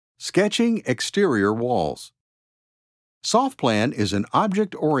Sketching exterior walls. SoftPlan is an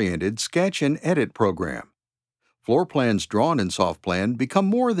object-oriented sketch and edit program. Floor plans drawn in SoftPlan become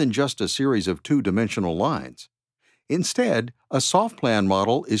more than just a series of two-dimensional lines. Instead, a SoftPlan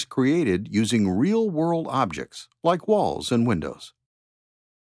model is created using real-world objects like walls and windows.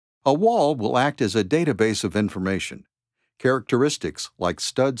 A wall will act as a database of information. Characteristics like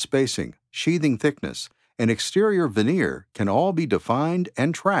stud spacing, sheathing thickness, and exterior veneer can all be defined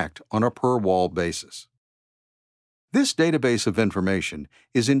and tracked on a per-wall basis. This database of information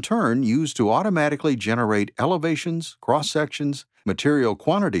is in turn used to automatically generate elevations, cross-sections, material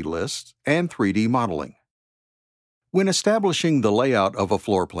quantity lists, and 3D modeling. When establishing the layout of a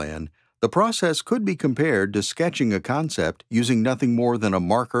floor plan, the process could be compared to sketching a concept using nothing more than a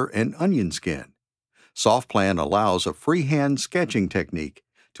marker and onion skin. SoftPlan allows a freehand sketching technique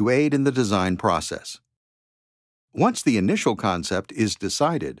to aid in the design process. Once the initial concept is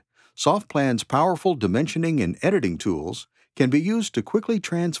decided, SoftPlan's powerful dimensioning and editing tools can be used to quickly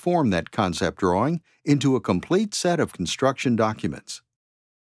transform that concept drawing into a complete set of construction documents.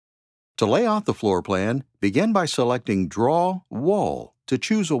 To lay out the floor plan, begin by selecting Draw Wall to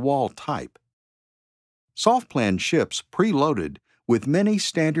choose a wall type. SoftPlan ships preloaded with many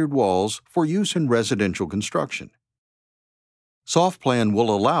standard walls for use in residential construction. SoftPlan will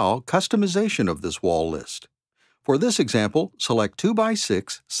allow customization of this wall list. For this example, select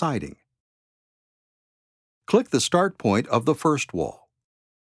 2x6 siding. Click the start point of the first wall.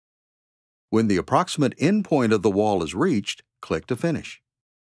 When the approximate end point of the wall is reached, click to finish.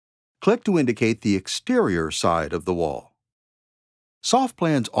 Click to indicate the exterior side of the wall.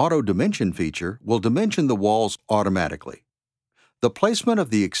 SoftPlan's Auto Dimension feature will dimension the walls automatically. The placement of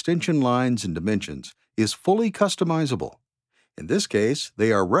the extension lines and dimensions is fully customizable. In this case,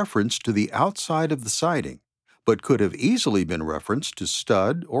 they are referenced to the outside of the siding, but could have easily been referenced to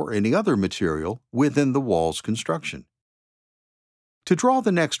stud or any other material within the wall's construction. To draw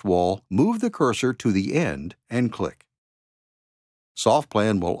the next wall, move the cursor to the end and click.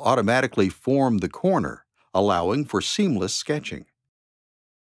 SoftPlan will automatically form the corner, allowing for seamless sketching.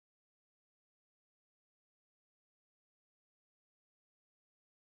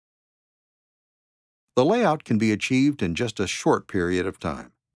 The layout can be achieved in just a short period of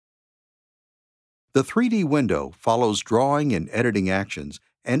time. The 3D window follows drawing and editing actions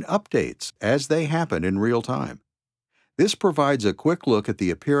and updates as they happen in real time. This provides a quick look at the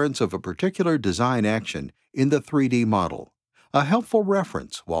appearance of a particular design action in the 3D model, a helpful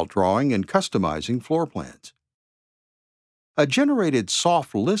reference while drawing and customizing floor plans. A generated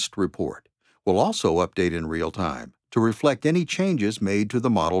soft list report will also update in real time to reflect any changes made to the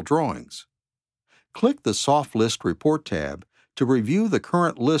model drawings. Click the Soft List Report tab to review the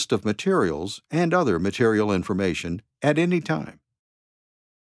current list of materials and other material information at any time.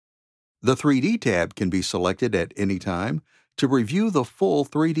 The 3D tab can be selected at any time to review the full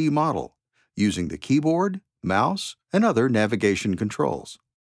 3D model using the keyboard, mouse, and other navigation controls.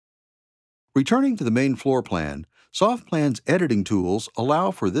 Returning to the main floor plan, SoftPlan's editing tools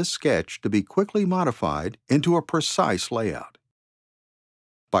allow for this sketch to be quickly modified into a precise layout.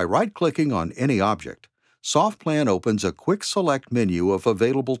 By right-clicking on any object, SoftPlan opens a quick select menu of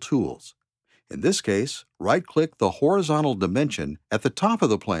available tools. In this case, right-click the horizontal dimension at the top of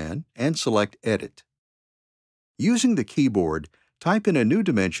the plan and select Edit. Using the keyboard, type in a new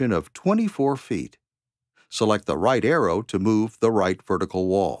dimension of 24 feet. Select the right arrow to move the right vertical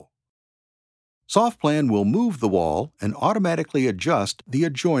wall. SoftPlan will move the wall and automatically adjust the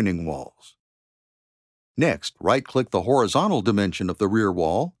adjoining walls. Next, right-click the horizontal dimension of the rear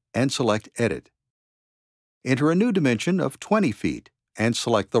wall and select Edit. Enter a new dimension of 20 feet and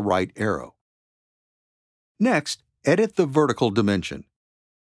select the right arrow. Next, edit the vertical dimension.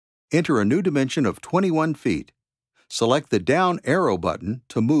 Enter a new dimension of 21 feet. Select the down arrow button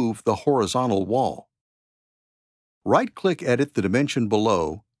to move the horizontal wall. Right-click Edit the dimension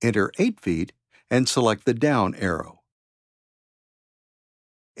below, enter 8 feet, and select the down arrow.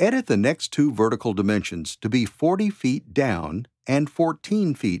 Edit the next two vertical dimensions to be 40 feet down and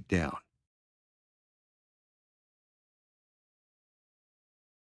 14 feet down.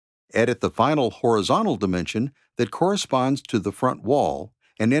 Edit the final horizontal dimension that corresponds to the front wall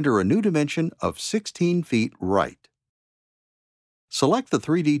and enter a new dimension of 16 feet right. Select the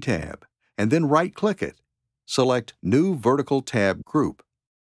 3D tab and then right-click it. Select New Vertical Tab Group.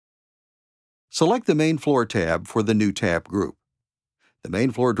 Select the Main Floor tab for the new tab group. The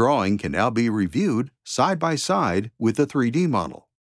main floor drawing can now be reviewed side by side with the 3D model.